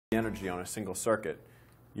energy on a single circuit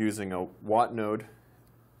using a Wattnode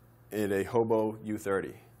and a Hobo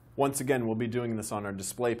U30. Once again, we'll be doing this on our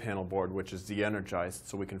display panel board, which is de-energized,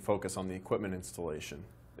 so we can focus on the equipment installation.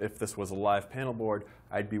 If this was a live panel board,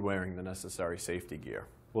 I'd be wearing the necessary safety gear.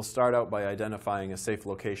 We'll start out by identifying a safe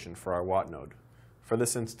location for our Wattnode. For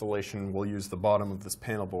this installation, we'll use the bottom of this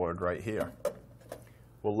panel board right here.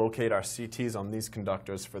 We'll locate our CTs on these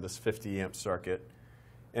conductors for this 50 amp circuit,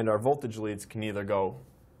 and our voltage leads can either go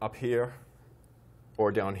up here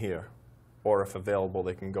or down here, or if available,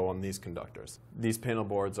 they can go on these conductors. These panel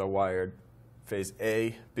boards are wired phase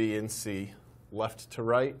A, B, and C, left to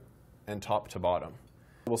right, and top to bottom.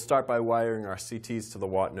 We'll start by wiring our CTs to the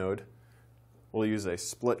Wattnode. We'll use a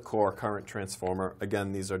split core current transformer.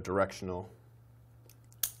 Again, these are directional.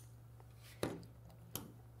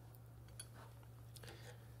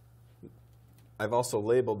 I've also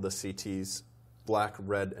labeled the CTs black,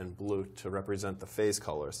 red, and blue to represent the phase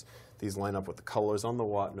colors. These line up with the colors on the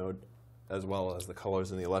Wattnode as well as the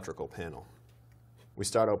colors in the electrical panel. We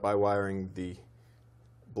start out by wiring the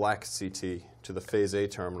black CT to the phase A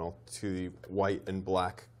terminal to the white and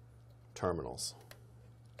black terminals.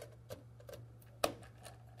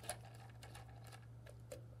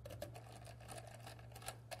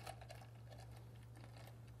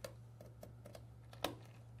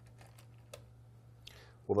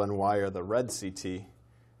 We'll then wire the red CT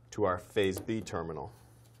to our phase B terminal.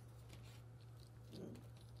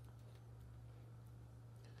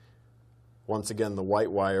 Once again, the white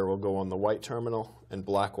wire will go on the white terminal, and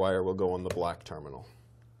black wire will go on the black terminal.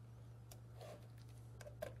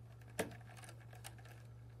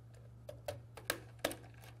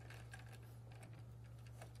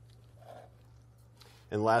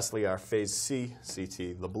 And lastly, our phase C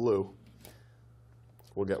CT, the blue,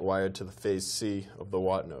 will get wired to the phase C of the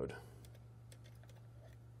Wattnode.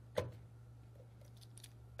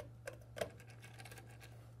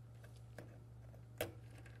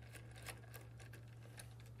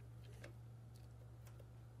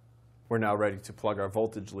 We're now ready to plug our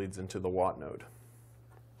voltage leads into the Wattnode.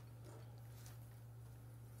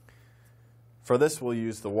 For this, we'll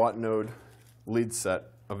use the Wattnode lead set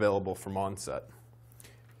available from Onset.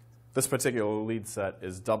 This particular lead set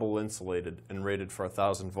is double insulated and rated for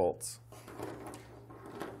 1,000 volts.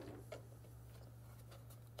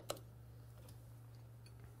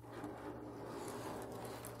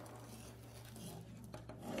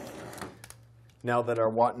 Now that our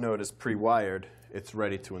Wattnode is pre-wired, it's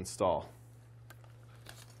ready to install.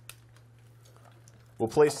 We'll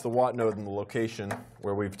place the Wattnode in the location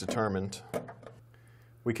where we've determined.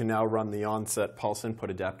 We can now run the Onset pulse input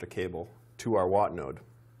adapter cable to our Wattnode.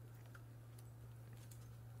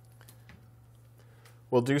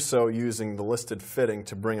 We'll do so using the listed fitting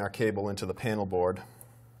to bring our cable into the panel board.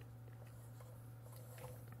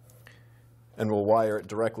 And we'll wire it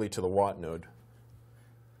directly to the Wattnode.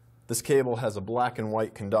 This cable has a black and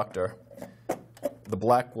white conductor. The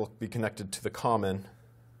black will be connected to the common,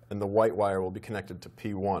 and the white wire will be connected to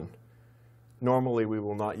P1. Normally, we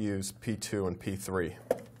will not use P2 and P3.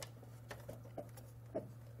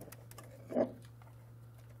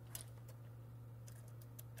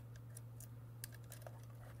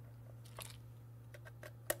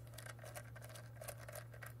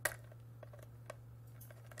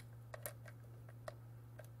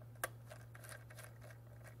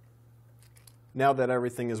 Now that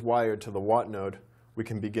everything is wired to the Wattnode, we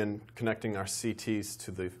can begin connecting our CTs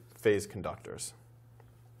to the phase conductors.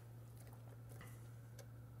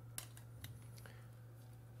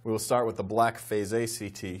 We will start with the black phase A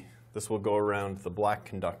CT. This will go around the black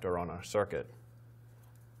conductor on our circuit.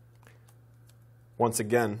 Once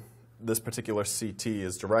again, this particular CT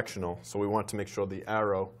is directional, so we want to make sure the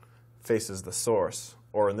arrow faces the source,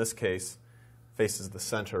 or in this case, faces the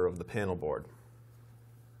center of the panel board.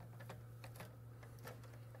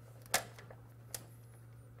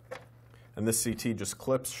 And this CT just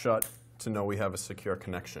clips shut to know we have a secure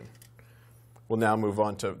connection. We'll now move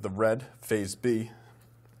on to the red, phase B.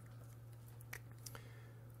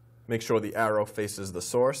 Make sure the arrow faces the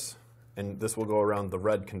source, and this will go around the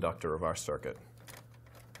red conductor of our circuit.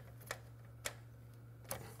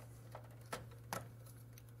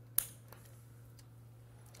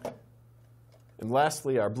 And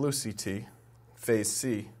lastly, our blue CT, phase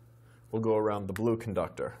C, will go around the blue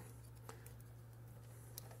conductor.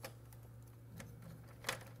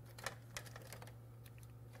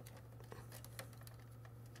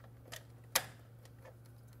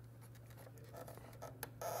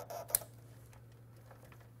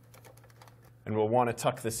 And we'll want to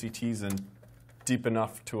tuck the CTs in deep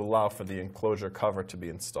enough to allow for the enclosure cover to be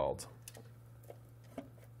installed.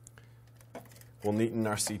 We'll neaten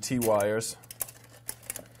our CT wires,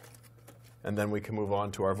 and then we can move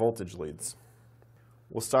on to our voltage leads.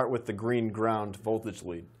 We'll start with the green ground voltage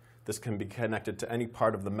lead. This can be connected to any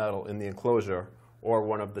part of the metal in the enclosure or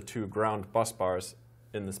one of the two ground bus bars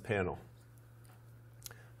in this panel.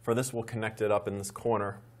 For this, we'll connect it up in this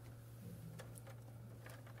corner.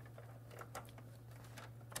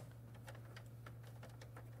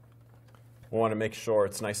 We'll want to make sure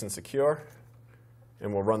it's nice and secure,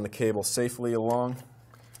 and we'll run the cable safely along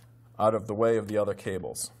out of the way of the other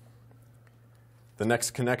cables. The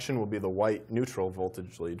next connection will be the white neutral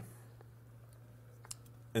voltage lead.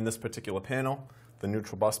 In this particular panel, the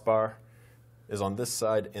neutral bus bar is on this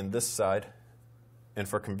side and this side, and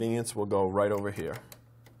for convenience, we'll go right over here.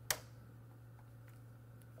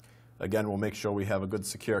 Again, we'll make sure we have a good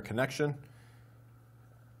secure connection,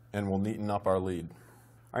 and we'll neaten up our lead.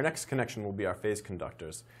 Our next connection will be our phase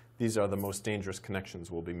conductors. These are the most dangerous connections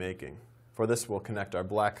we'll be making. For this, we'll connect our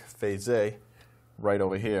black phase A right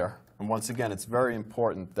over here. And once again, it's very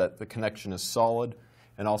important that the connection is solid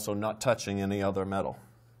and also not touching any other metal.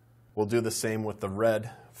 We'll do the same with the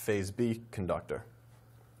red phase B conductor.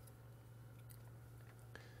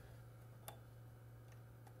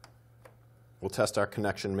 We'll test our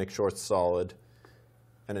connection, make sure it's solid,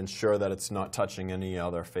 and ensure that it's not touching any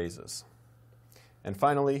other phases. And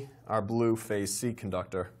finally, our blue phase C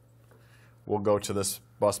conductor will go to this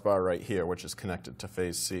bus bar right here, which is connected to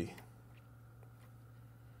phase C.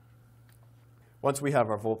 Once we have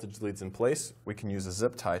our voltage leads in place, we can use a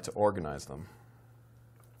zip tie to organize them.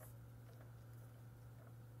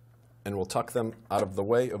 And we'll tuck them out of the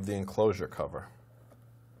way of the enclosure cover.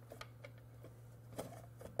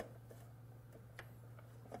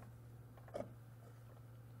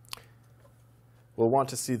 We'll want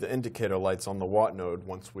to see the indicator lights on the Wattnode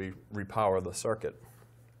once we repower the circuit.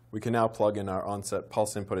 We can now plug in our onset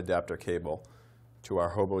pulse input adapter cable to our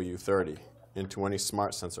Hobo U30 into any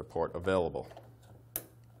smart sensor port available.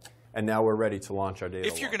 And now we're ready to launch our data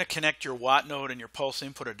If you're going to connect your Wattnode and your pulse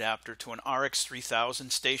input adapter to an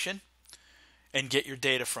RX3000 station and get your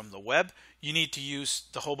data from the web, you need to use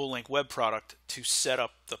the HOBOlink web product to set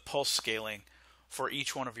up the pulse scaling for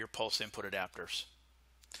each one of your pulse input adapters.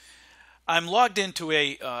 I'm logged into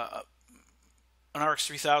an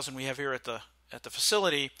RX3000 we have here at the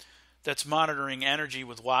facility that's monitoring energy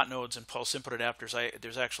with Wattnodes and pulse input adapters.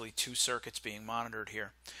 There's actually two circuits being monitored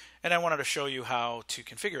here, and I wanted to show you how to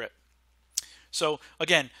configure it. So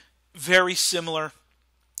again, very similar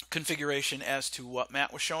configuration as to what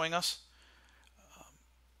Matt was showing us.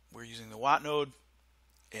 We're using the Wattnode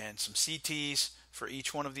and some CTs for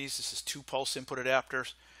each one of these. This is two pulse input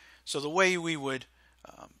adapters. So the way we would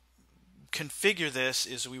configure this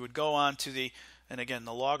is we would go on to the, and again,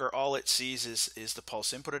 the logger, all it sees is the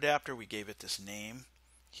pulse input adapter. We gave it this name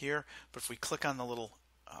here, but if we click on the little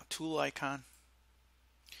tool icon,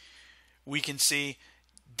 we can see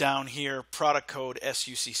down here product code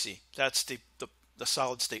SUCC. That's the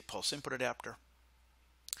solid state pulse input adapter.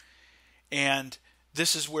 And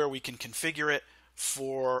this is where we can configure it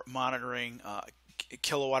for monitoring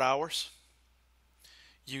kilowatt hours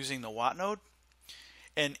using the Wattnode.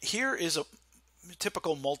 And here is a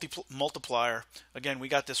typical multiplier. Again, we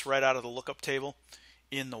got this right out of the lookup table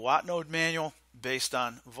in the Wattnode manual based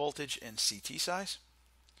on voltage and CT size.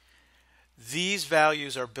 These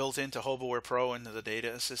values are built into HOBOware Pro into the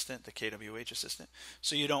data assistant, the KWH assistant.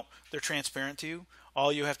 So they're transparent to you.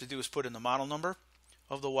 All you have to do is put in the model number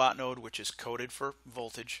of the Wattnode, which is coded for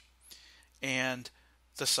voltage, and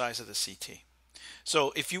the size of the CT.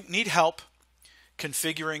 So if you need help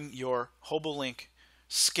configuring your HOBOlink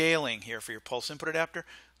scaling here for your pulse input adapter,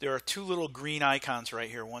 there are two little green icons right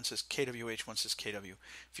here. One says KWH, one says KW.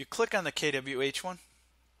 If you click on the KWH one,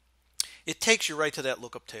 it takes you right to that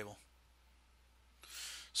lookup table.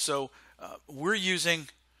 So we're using,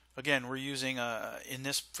 again, in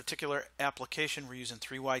this particular application, we're using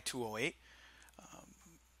 3Y208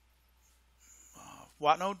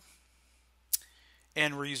 Wattnode,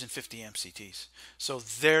 and we're using 50 amp CTs. So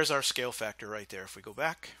there's our scale factor right there. If we go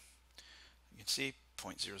back, you can see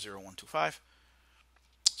 0.00125.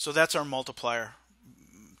 So that's our multiplier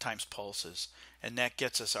times pulses, and that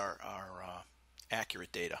gets us our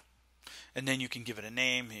accurate data. And then you can give it a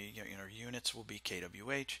name. Units will be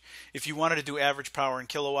kWh. If you wanted to do average power in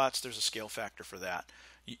kilowatts, there's a scale factor for that.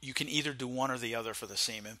 You can either do one or the other for the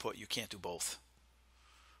same input. You can't do both.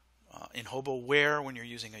 In HOBOware, when you're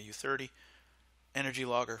using a U30 energy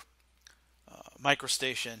logger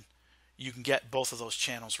microstation, you can get both of those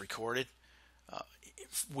channels recorded.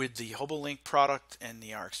 With the HOBOlink product and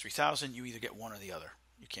the RX3000, you either get one or the other.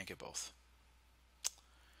 You can't get both.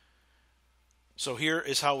 So here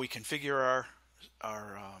is how we configure our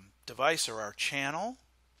device or our channel.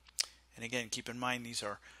 And again, keep in mind these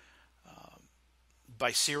are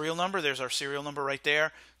by serial number. There's our serial number right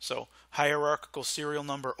there. So hierarchical serial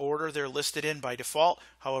number order they're listed in by default.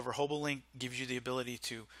 However, HOBOlink gives you the ability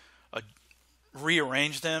to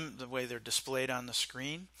rearrange them the way they're displayed on the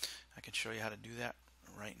screen. I can show you how to do that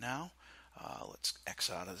right now. Let's X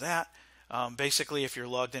out of that. Basically, if you're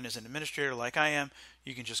logged in as an administrator like I am,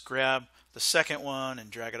 you can just grab the second one and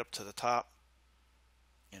drag it up to the top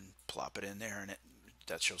and plop it in there, and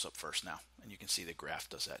that shows up first now. And you can see the graph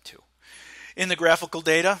does that too. In the graphical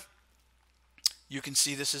data, you can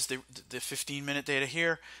see this is the 15-minute data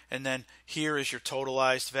here, and then here is your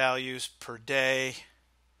totalized values per day,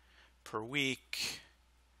 per week,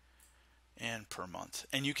 and per month.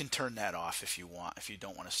 And you can turn that off if you want, if you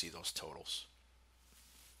don't want to see those totals.